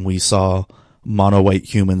weekend we saw mono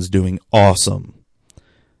white humans doing awesome,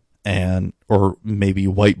 or maybe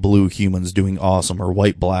white blue humans doing awesome, or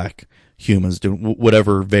white black humans doing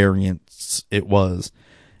whatever variants it was.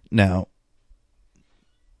 Now,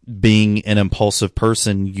 being an impulsive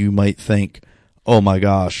person, you might think, oh my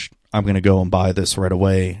gosh, I'm going to go and buy this right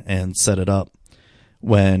away and set it up.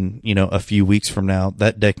 When, you know, a few weeks from now,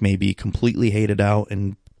 that deck may be completely hated out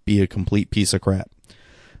and be a complete piece of crap.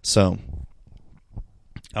 So,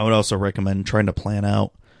 I would also recommend trying to plan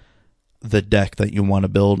out the deck that you want to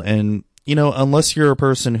build. And, you know, unless you're a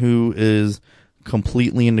person who is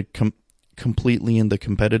completely in the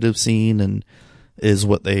competitive scene and is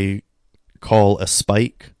what they call a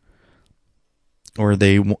spike, or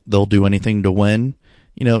they'll do anything to win.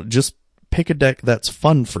 Just pick a deck that's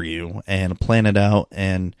fun for you and plan it out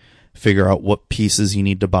and figure out what pieces you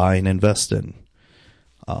need to buy and invest in.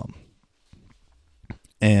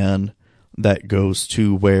 And that goes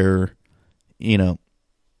to where,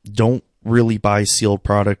 don't really buy sealed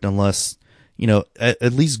product unless,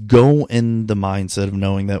 at least go in the mindset of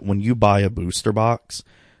knowing that when you buy a booster box,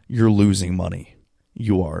 you're losing money.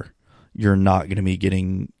 You're not going to be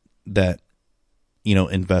getting that,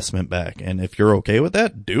 investment back. And if you're okay with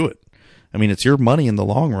that, do it. I mean, it's your money in the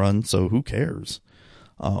long run, so who cares?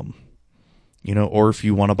 Or if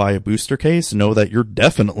you want to buy a booster case, know that you're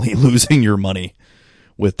definitely losing your money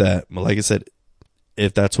with that. But like I said,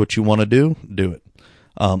 if that's what you want to do it.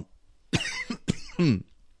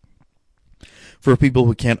 For people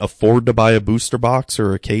who can't afford to buy a booster box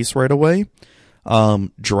or a case right away,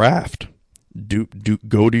 draft.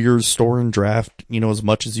 Go to your store and draft, as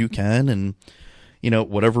much as you can, and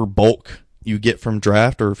whatever bulk you get from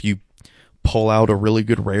draft, or if you pull out a really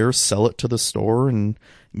good rare, sell it to the store and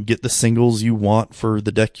get the singles you want for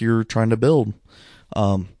the deck you're trying to build.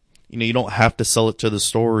 You don't have to sell it to the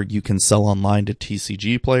store. You can sell online to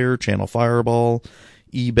TCG Player, Channel Fireball,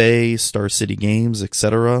 eBay, Star City Games,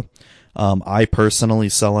 etc. I personally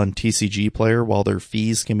sell on TCG Player while their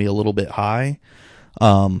fees can be a little bit high.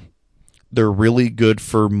 They're really good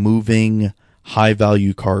for moving high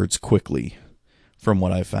value cards quickly, from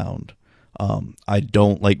what I found. I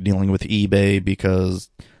don't like dealing with eBay because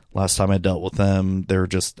last time I dealt with them, they're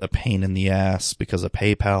just a pain in the ass because of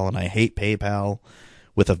PayPal, and I hate PayPal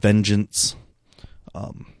with a vengeance.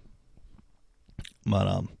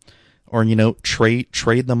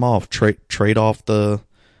 Trade them off. Trade off the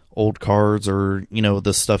old cards or,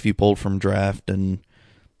 the stuff you pulled from draft and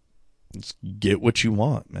just get what you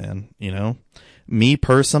want, man. Me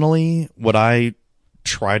personally, what I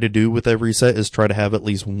try to do with every set is try to have at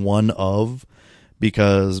least one of,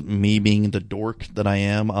 because me being the dork that I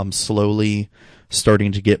am, I'm slowly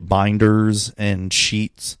starting to get binders and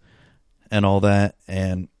sheets and all that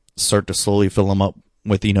and start to slowly fill them up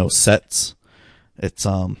with, sets. It's,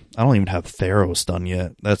 I don't even have Theros done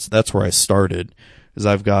yet. That's where I started, because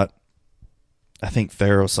I've got, I think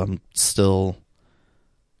Theros, I'm still,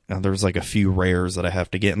 there's like a few rares that I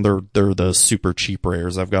have to get, and they're the super cheap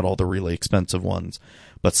rares. I've got all the really expensive ones,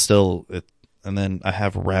 but still, and then I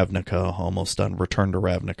have Ravnica almost done, Return to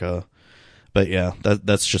Ravnica. But yeah,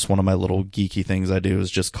 that's just one of my little geeky things I do,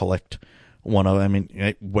 is just collect one of,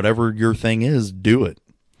 whatever your thing is, do it.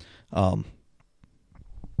 And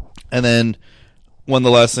then one of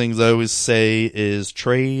the last things I always say is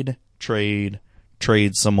trade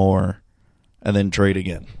some more, and then trade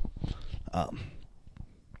again.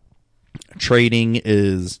 Trading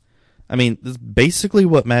is, this is basically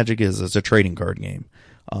what Magic is. It's a trading card game.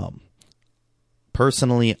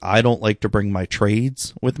 Personally, I don't like to bring my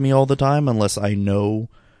trades with me all the time unless I know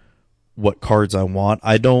what cards I want.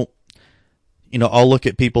 I don't, I'll look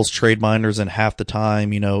at people's trade binders, and half the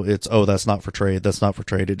time, it's, oh, that's not for trade. That's not for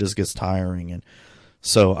trade. It just gets tiring. And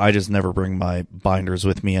so I just never bring my binders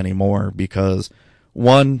with me anymore because,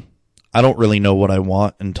 one, I don't really know what I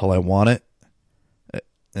want until I want it.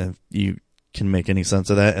 If you can make any sense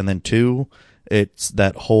of that. And then two, it's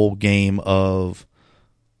that whole game of,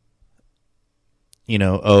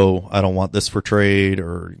 oh, I don't want this for trade,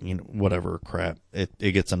 or, whatever crap. It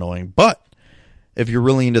gets annoying. But if you're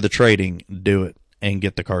really into the trading, do it and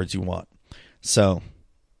get the cards you want. So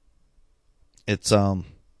it's,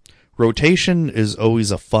 rotation is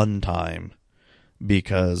always a fun time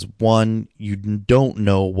because, one, you don't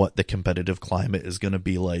know what the competitive climate is going to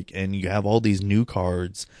be like, and you have all these new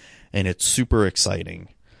cards, and it's super exciting.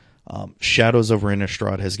 Shadows over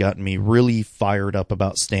Innistrad has gotten me really fired up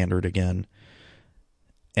about Standard again.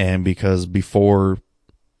 And because before,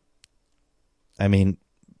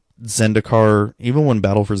 Zendikar, even when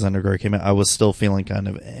Battle for Zendikar came out, I was still feeling kind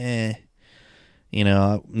of,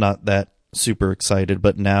 not that super excited.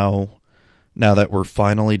 But now that we're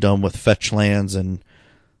finally done with fetch lands and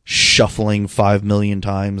shuffling 5 million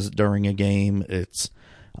times during a game,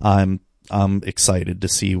 I'm excited to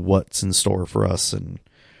see what's in store for us. And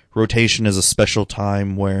rotation is a special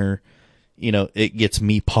time where, it gets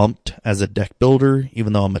me pumped as a deck builder,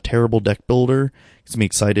 even though I'm a terrible deck builder. It gets me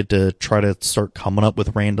excited to try to start coming up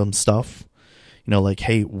with random stuff. Like,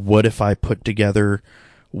 hey, what if I put together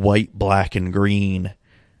white, black, and green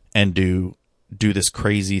and do this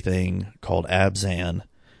crazy thing called Abzan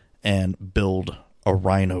and build a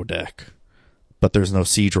Rhino deck, but there's no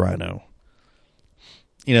Siege Rhino.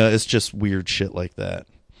 It's just weird shit like that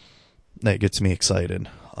gets me excited.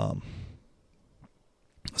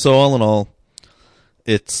 So all in all,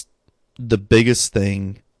 it's the biggest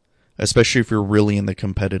thing, especially if you're really in the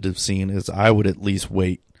competitive scene, is I would at least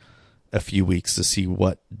wait a few weeks to see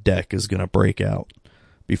what deck is going to break out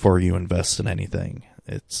before you invest in anything.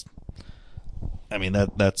 That's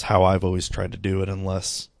how I've always tried to do it,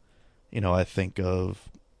 unless, I think of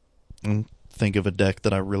a deck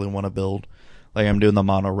that I really want to build. Like, I'm doing the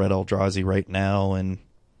mono red Eldrazi right now, and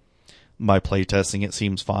my playtesting, it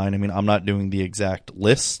seems fine. I'm not doing the exact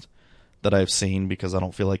list that I've seen because I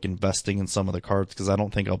don't feel like investing in some of the cards because I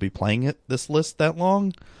don't think I'll be playing this list that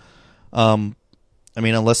long.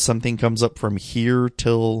 Unless something comes up from here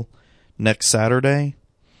till next Saturday,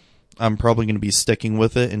 I'm probably going to be sticking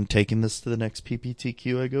with it and taking this to the next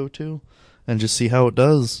PPTQ I go to and just see how it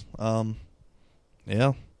does.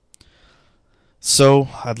 Yeah. So,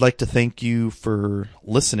 I'd like to thank you for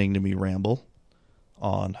listening to me ramble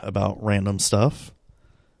on about random stuff.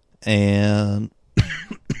 And,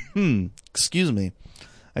 excuse me,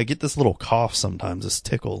 I get this little cough sometimes, this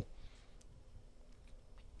tickle.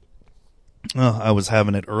 I was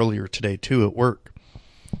having it earlier today, too, at work.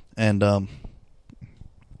 And,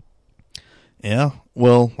 yeah,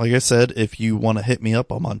 well, like I said, if you want to hit me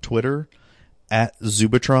up, I'm on Twitter, at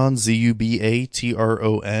Zubatron,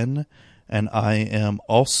 Zubatron, and I am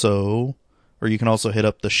also, or you can also hit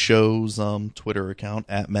up the show's Twitter account,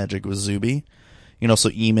 at Magic with Zuby. You can also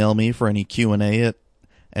email me for any Q&A at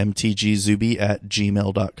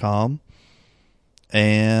mtgzuby@gmail.com.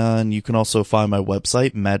 And you can also find my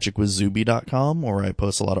website, magicwithzuby.com, where I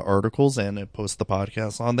post a lot of articles and I post the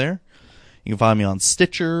podcast on there. You can find me on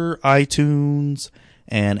Stitcher, iTunes,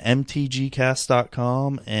 and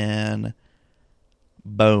mtgcast.com, and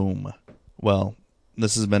boom. Well,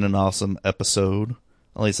 this has been an awesome episode.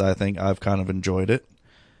 At least I think I've kind of enjoyed it.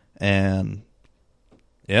 And,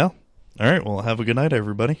 yeah. All right, well, have a good night,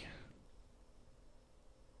 everybody.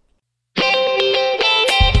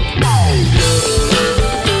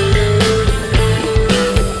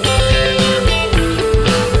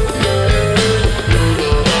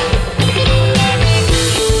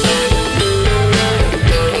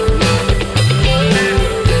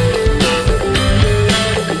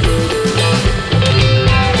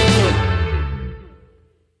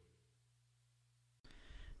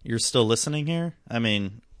 You're still listening here?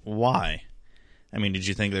 Why? Did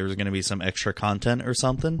you think there was going to be some extra content or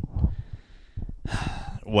something?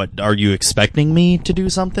 What, are you expecting me to do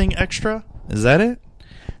something extra? Is that it?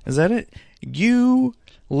 You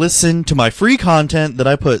listen to my free content that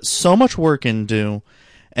I put so much work into,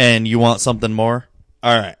 and you want something more?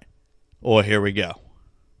 Alright. Well, here we go.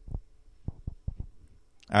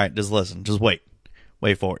 Alright, just listen. Just wait.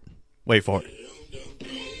 Wait for it.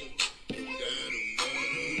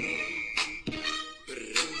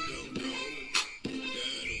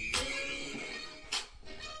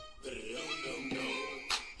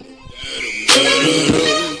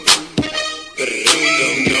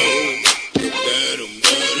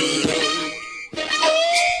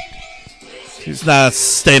 It's not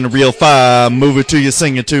standing real fine. Move it to you,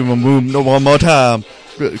 sing it to me, move one more time.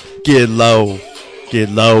 Get low, get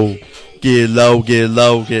low, get low, get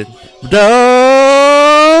low, get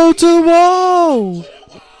down to the wall.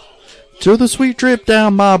 To the sweet drip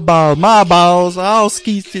down my balls, all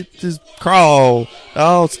skeet just crawl,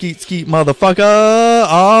 all skeet motherfucker,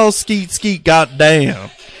 all skeet goddamn,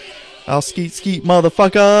 all skeet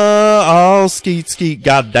motherfucker, all skeet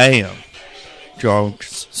goddamn. Drunk,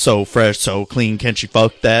 so fresh, so clean, can't she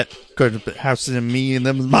fuck that? Cause the house in me and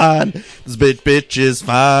them is mine. This bitch is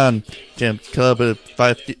fine. Jam club at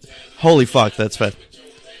 5. Holy fuck, that's fat.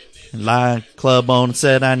 Line club on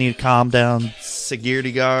said I need to calm down.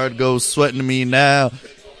 Security guard goes sweating to me now.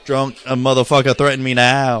 Drunk, a motherfucker threaten me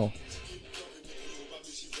now.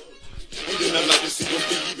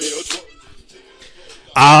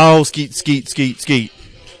 Ow, skeet.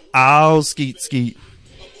 Ow, skeet.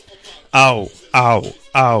 Ow.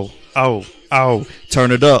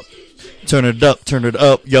 Turn it up,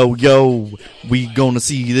 yo. We gonna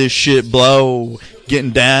see this shit blow.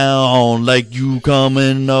 Getting down like you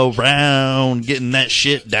coming around. Getting that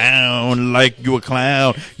shit down like you a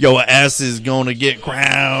clown. Your ass is gonna get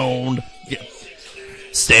crowned. Yeah.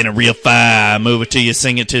 Standing real fine. Move it to you,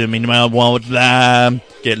 sing it to me. No one with line.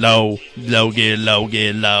 Get low, get low.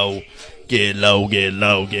 Get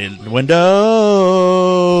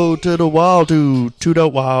window to the wall, to the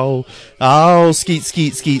wall. Oh, skeet.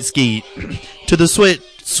 To the sweat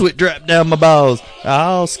drip down my balls.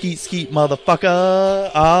 Oh, skeet, motherfucker.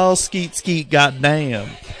 Oh, skeet, goddamn.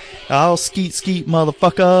 Oh, skeet,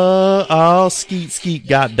 motherfucker. Oh, skeet,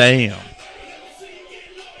 goddamn.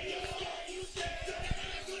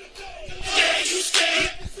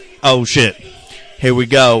 Oh, shit. Here we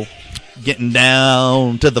go. getting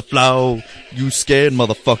down to the floor. You scared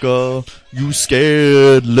motherfucker, you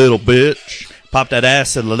scared little bitch. Pop that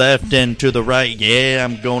ass to the left and to the right. Yeah,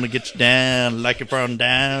 I'm gonna get you down like it from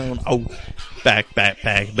down. Oh, back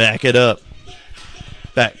it up.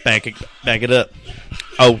 Back it up.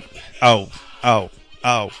 Oh.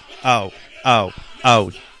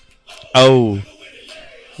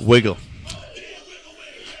 Wiggle.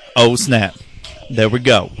 Oh, snap. There we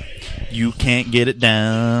go. You can't get it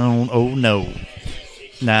down. Oh, no.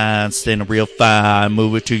 Nah, it's staying real fine.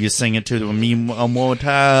 Move it till you sing it to me one more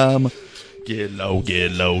time. Get low.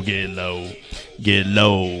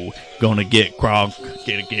 Gonna get crunk.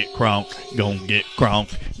 Get crunk. Gonna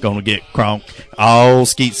get crunk. Oh,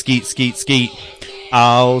 skeet.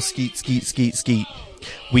 Oh, skeet.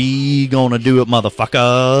 We gonna do it,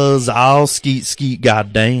 motherfuckers. Oh, skeet,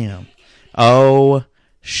 goddamn. Oh,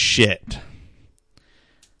 shit.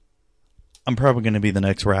 I'm probably gonna be the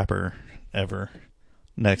next rapper ever.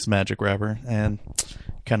 Next magic rapper. And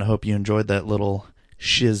kind of hope you enjoyed that little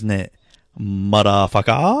shiznit,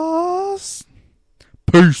 motherfuckers.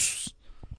 Peace.